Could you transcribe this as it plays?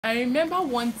I remember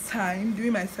one time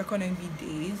during my second MB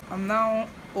days. I'm now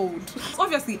old.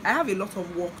 Obviously, I have a lot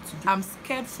of work to do. I'm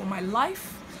scared for my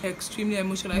life. Extremely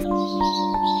emotional.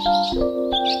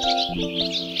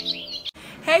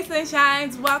 Hey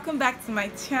sunshines, welcome back to my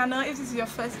channel. If this is your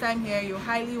first time here, you're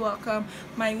highly welcome.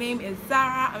 My name is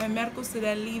Zara. I'm a medical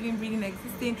student living, breathing,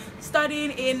 existing, studying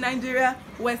in Nigeria,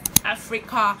 West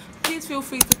Africa. Please feel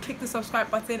free to click the subscribe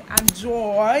button and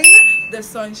join the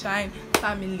sunshine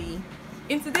family.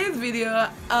 In today's video,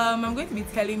 I'm going to be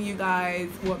telling you guys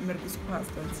what medical school has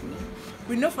done to me.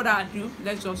 With no further ado,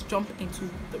 let's just jump into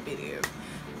the video.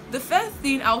 The first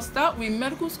thing, I'll start with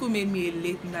medical school made me a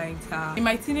late nighter. In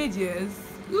my teenage years,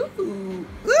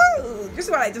 just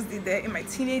what I just did there. In my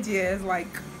teenage years, like,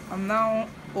 I'm now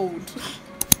old.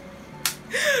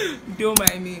 Don't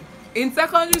mind me. In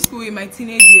secondary school, in my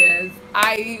teenage years,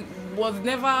 I was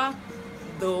never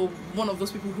one of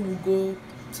those people who would go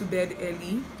to bed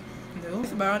early. No,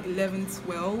 it's around 11,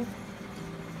 12.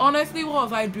 Honestly, what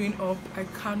was I doing up? I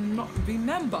cannot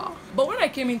remember. But when I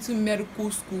came into medical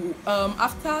school,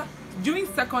 during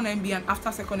second MB and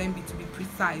after second MB to be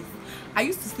precise, I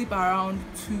used to sleep around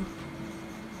 2,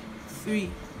 3.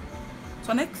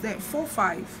 So next day, 4,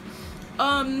 5.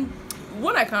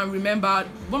 One I can remember,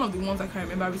 one of the ones I can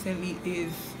remember recently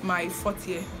is my 4th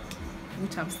year,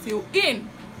 which I'm still in.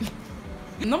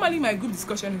 Normally my group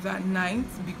discussion is at night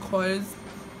because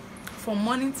from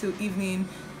morning till evening,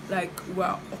 like, we're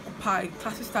occupied.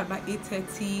 Classes start by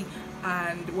 8:30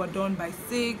 and we're done by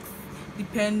 6,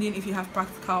 depending if you have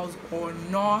practicals or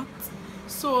not.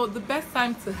 So the best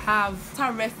time to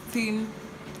start resting,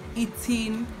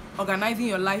 eating, organizing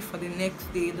your life for the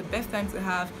next day, the best time to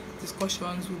have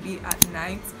discussions will be at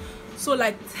night. So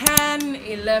like 10,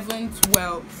 11,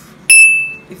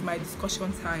 12 is my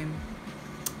discussion time,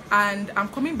 and I'm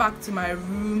coming back to my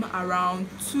room around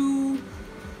 2,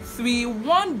 3,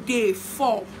 one day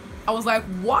 4. I was like,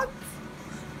 what?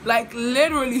 Like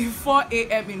literally 4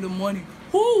 a.m. in the morning.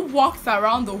 Who walks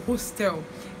around the hostel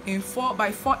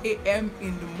by 4 a.m.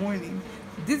 in the morning?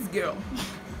 This girl.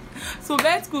 So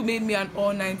med school made me an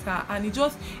all-nighter,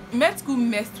 and med school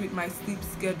messed with my sleep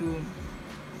schedule.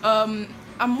 I'm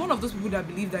one of those people that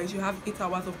believe that you should have 8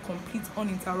 hours of complete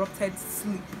uninterrupted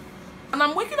sleep, and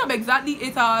I'm waking up exactly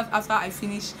 8 hours after I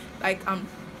finish.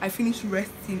 I finished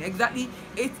resting exactly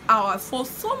 8 hours for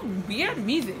some weird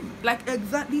reason. Like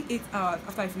exactly 8 hours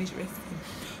after I finished resting.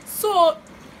 So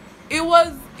it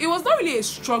was not really a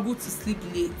struggle to sleep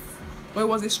late, but it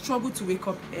was a struggle to wake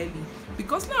up early,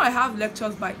 because now I have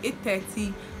lectures by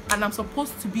 8:30 and I'm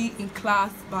supposed to be in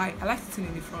class by, I like sitting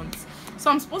in the front, so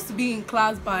I'm supposed to be in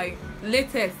class by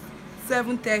latest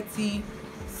 7:30,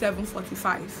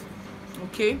 7:45,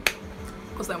 okay,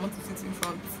 because I want to sit in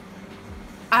front.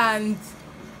 And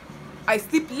I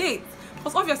sleep late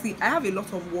because obviously I have a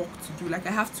lot of work to do. Like, I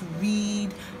have to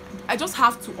read, I just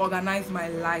have to organize my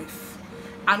life.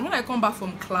 And when I come back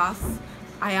from class,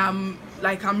 I'm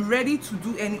ready to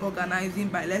do any organizing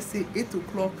by, let's say, 8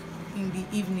 o'clock in the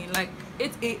evening, like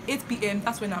 8 p.m.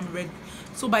 that's when I'm ready.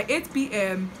 So by 8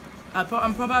 p.m.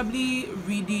 I'm probably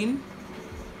reading,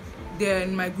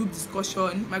 then my group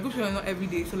discussion is not every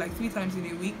day, so like 3 times in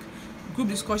a week, group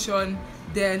discussion,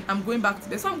 then I'm going back to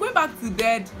bed. So I'm going back to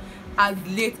bed as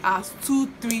late as 2,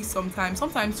 3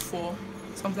 sometimes 4,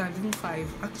 sometimes even 5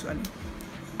 actually.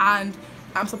 And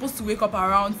I'm supposed to wake up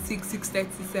around 6,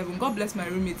 6:30, 7. God bless my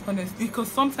roommate, honestly,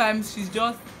 because sometimes she's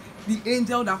just the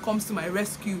angel that comes to my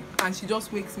rescue and she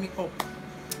just wakes me up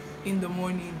in the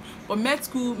morning. But med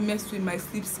school messed with my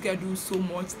sleep schedule so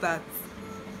much that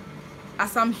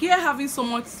as I'm here having so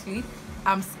much sleep,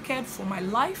 I'm scared for my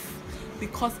life,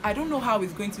 because I don't know how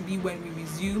it's going to be when we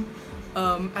resume.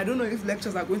 I don't know if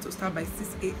lectures are going to start by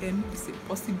 6 a.m. It's a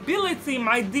possibility,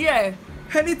 my dear.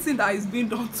 Anything that is being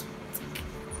done to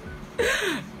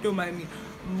don't mind me.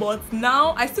 But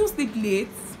now I still sleep late,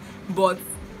 but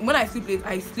when I sleep late,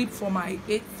 I sleep for my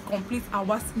 8 complete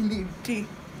hours in a day.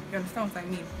 You understand what I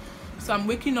mean? So I'm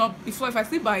waking up if I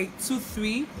sleep by 2,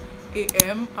 3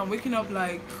 a.m. I'm waking up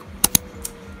like,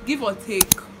 give or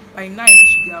take, by 9 I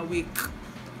should be awake.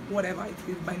 Whatever it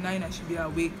is, by 9 I should be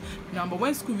awake now. But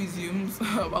when school resumes,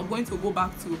 we're going to go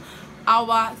back to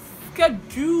our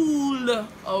schedule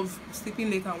of sleeping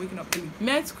late and waking up early.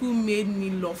 Med school made me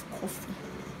love coffee,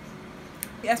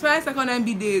 especially second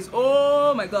MB days.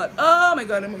 Oh my god,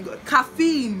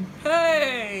 caffeine.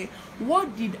 Hey,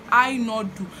 what did I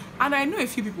not do? And I know a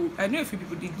few people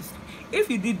did this. If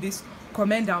you did this,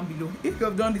 comment down below. If you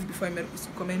have done this before in medical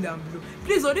school, comment down below,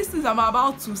 please. All these things I'm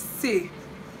about to say,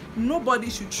 nobody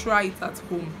should try it at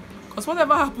home, because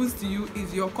whatever happens to you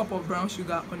is your cup of brown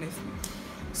sugar, honestly.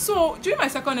 So during my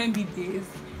second MB days,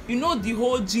 you know, the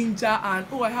whole ginger and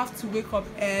oh, I have to wake up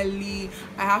early,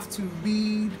 I have to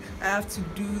read, I have to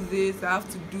do this, I have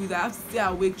to do that, I have to stay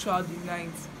awake throughout the night.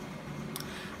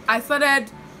 I started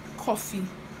coffee,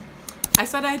 I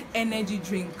started energy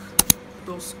drink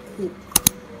plus Coke,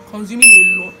 consuming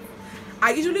a lot.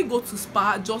 I usually go to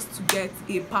Spar just to get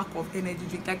a pack of energy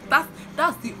drink. Like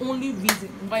that's the only reason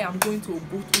why I'm going to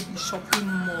go to the shopping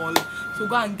mall to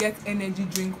go and get energy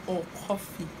drink or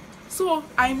coffee. So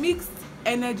I mixed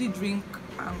energy drink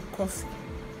and coffee,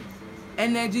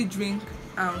 energy drink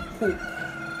and Coke,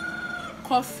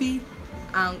 coffee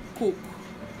and Coke,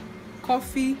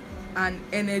 coffee and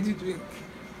energy drink,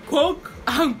 Coke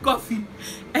and coffee,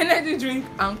 energy drink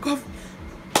and coffee.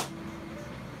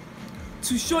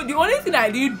 To show, the only thing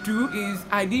I didn't do is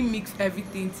I didn't mix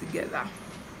everything together.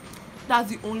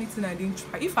 That's the only thing I didn't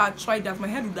try. If I had tried that, my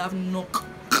head would have knocked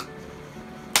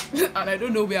and I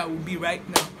don't know where I would be right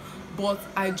now. But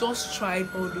I just tried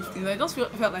all those things. I just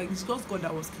felt like it's just God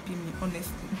that was keeping me,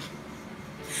 honestly.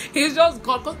 It's just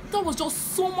God, because there was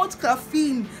just so much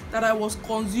caffeine that I was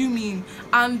consuming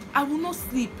and I will not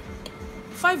sleep.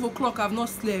 5 o'clock I've not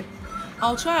slept.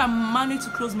 I'll try and manage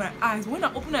to close my eyes. When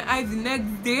I open my eyes the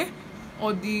next day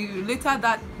or the later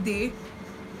that day,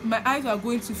 my eyes are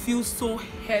going to feel so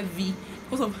heavy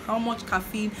because of how much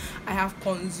caffeine I have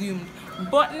consumed.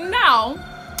 But now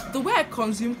the way I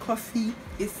consume coffee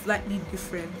is slightly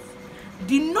different.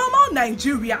 The normal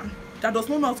Nigerian that does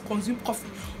not know how to consume coffee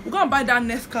will go and buy that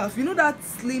Nescafe, you know, that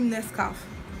slim Nescafe,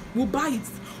 will buy it,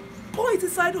 pour it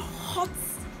inside hot,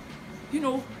 you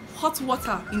know, hot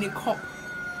water in a cup.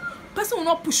 Person will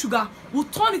not put sugar, will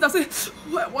turn it and say,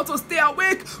 oh, I want to stay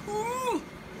awake. Ooh.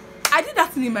 I did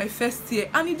that thing in my first year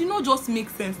and it did not just make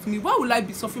sense to me. Why would I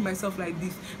be suffering myself like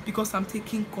this because I'm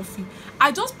taking coffee?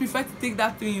 I just prefer to take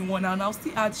that 3-in-1 and I'll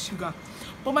still add sugar.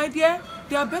 But my dear,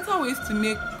 there are better ways to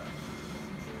make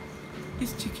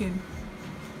this chicken.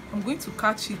 I'm going to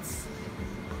catch it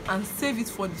and save it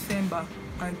for December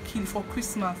and kill it for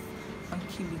Christmas and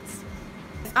kill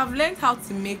it. I've learned how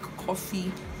to make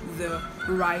coffee the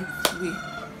right way,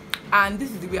 and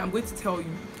this is the way I'm going to tell you.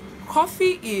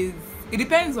 Coffee is, it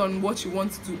depends on what you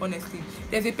want to do, honestly.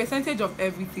 There's a percentage of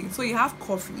everything. So you have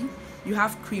coffee, you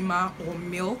have creamer or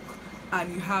milk,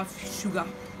 and you have sugar.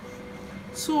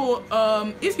 So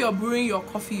if you're brewing your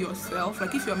coffee yourself,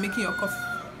 like if you're making your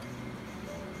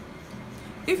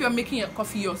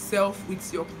coffee yourself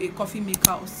with a coffee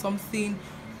maker or something,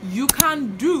 you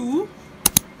can do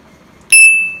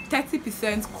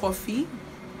 30% coffee,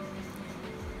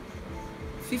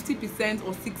 50%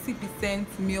 or 60%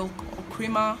 milk or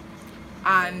creamer,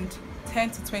 and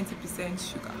 10 to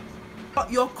 20% sugar.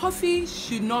 But your coffee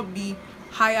should not be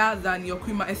higher than your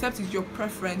creamer, except it's your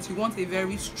preference. You want a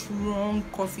very strong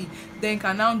coffee, then you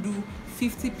can now do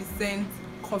 50%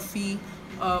 coffee,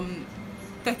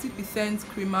 30%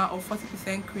 creamer or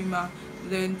 40% creamer,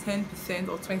 then 10%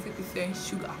 or 20%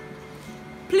 sugar.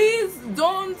 Please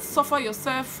don't suffer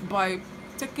yourself by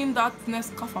taking that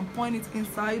Nescafe and pouring it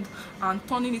inside and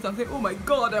turning it and say, oh my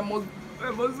god, I must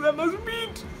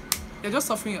read. You're just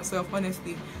suffering yourself,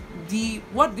 honestly. The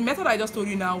method I just told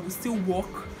you now will still work.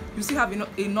 You still have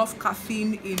enough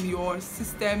caffeine in your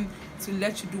system to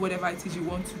let you do whatever it is you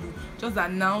want to do. Just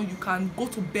that now you can go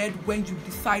to bed when you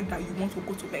decide that you want to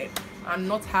go to bed and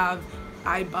not have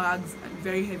eye bags and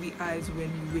very heavy eyes when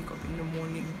you wake up in the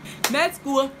morning. Med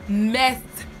school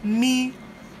messed me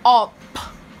up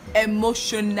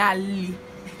emotionally.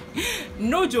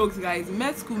 No jokes, guys.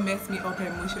 Med school messed me up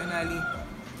emotionally.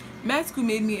 Med school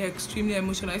made me extremely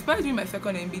emotional, especially during my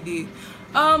second MB day.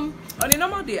 On a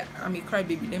normal day, I'm a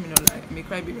crybaby. Let me not lie, I'm a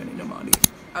crybaby on a normal day.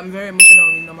 I'm very emotional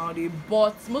on a normal day,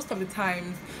 but most of the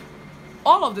times,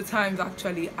 all of the times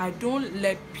actually, I don't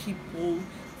let people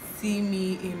see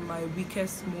me in my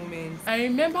weakest moments. I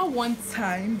remember one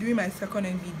time during my second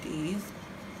MB days,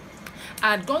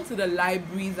 I had gone to the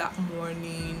library that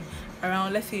morning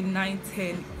around, let's say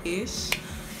 9-10 ish.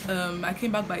 I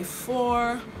came back by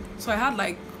 4, so I had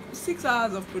like 6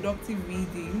 hours of productive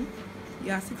reading.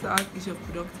 Yeah, 6 hours each of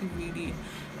productive reading.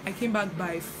 I came back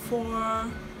by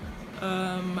 4.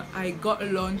 I got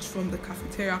lunch from the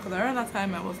cafeteria because around that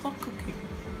time I was not cooking.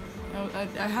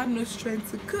 I had no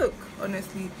strength to cook,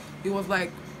 honestly. It was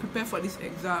like, prepare for this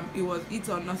exam. It was eat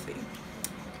or nothing.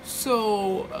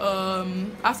 So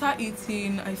after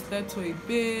eating, I slept for a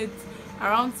bit.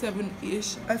 Around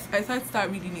 7-ish, I started to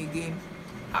start reading again.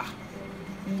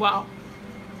 Wow.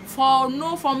 From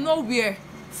nowhere,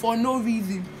 for no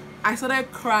reason, I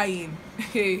started crying.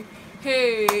 Hey.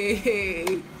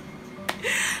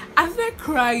 I started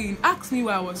crying. Ask me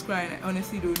why I was crying. I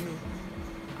honestly don't know.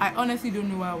 I honestly don't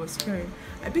know why I was crying.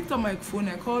 I picked up my phone,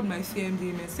 I called my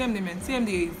CMD,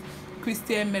 CMD is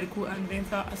Christian Medical and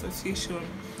Dental Association.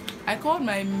 I called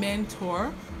my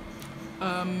mentor.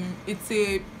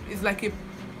 It's like a,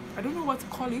 I don't know what to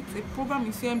call it, a program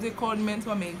in CMD called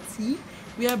Mentor Mentee,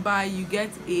 whereby you get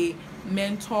a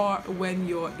mentor when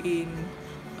you're in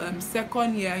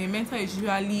second year. Your mentor is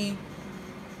usually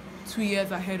 2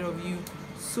 years ahead of you.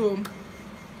 So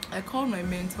I called my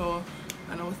mentor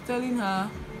and I was telling her,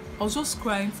 I was just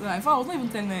crying to her. In fact, I was not even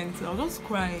telling her anything, I was just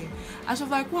crying. And she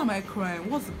was like, why am I crying?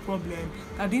 What's the problem?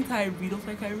 That didn't I read? I was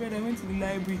like, I read, I went to the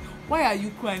library. Why are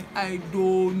you crying? I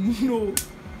don't know.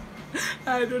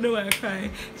 I don't know why I'm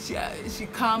crying. She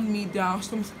calmed me down. She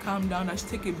told me to calm down. I should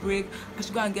take a break. I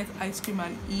should go and get ice cream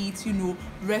and eat, you know,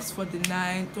 rest for the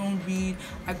night, don't read.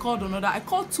 I called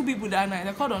 2 people that night.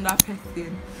 I called another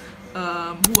person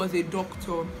who was a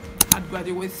doctor, had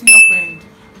graduated with a senior friend.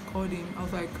 I called him. I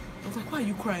was like, why are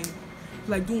you crying?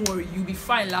 Like, don't worry, you'll be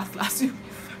fine. Last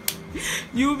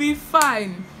you'll be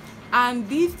fine. And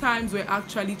these times were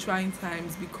actually trying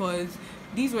times, because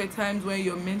these were times when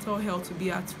your mental health will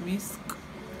be at risk,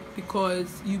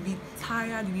 because you'll be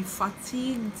tired, you'll be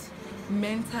fatigued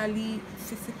mentally,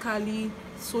 physically,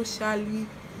 socially.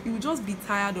 You would just be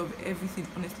tired of everything,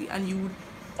 honestly, and you would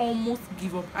almost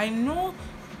give up. I know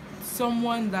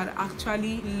someone that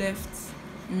actually left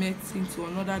medicine to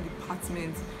another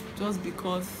department just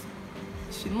because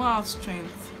she did not have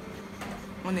strength.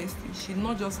 Honestly, she did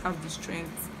not just have the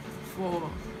strength for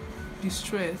the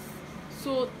stress.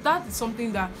 So that is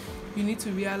something that you need to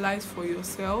realize for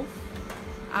yourself.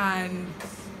 And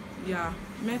yeah,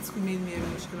 med school made me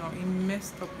emotional. It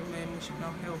messed up with my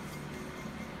emotional health.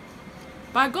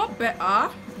 But I got better,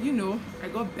 you know, I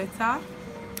got better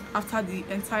after the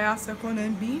entire second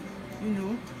MB. You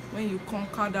know, when you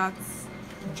conquer that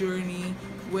journey,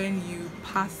 when you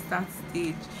pass that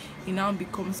stage, it now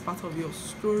becomes part of your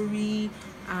story,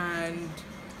 and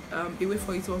a way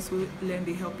for you to also lend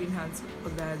a helping hand to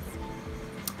others.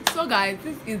 So guys,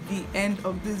 this is the end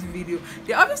of this video.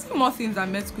 There are obviously more things that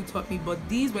med school taught me, but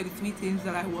these were the 3 things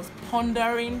that I was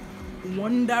wondering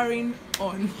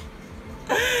on.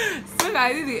 So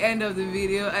guys, this is the end of the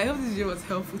video. I hope this video was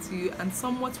helpful to you and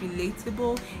somewhat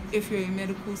relatable if you're a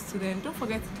medical student. Don't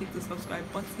forget to click the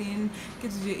subscribe button,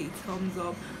 give this video a thumbs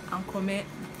up, and comment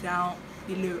down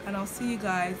below. And I'll see you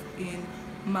guys in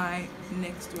my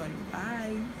next one.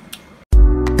 Bye.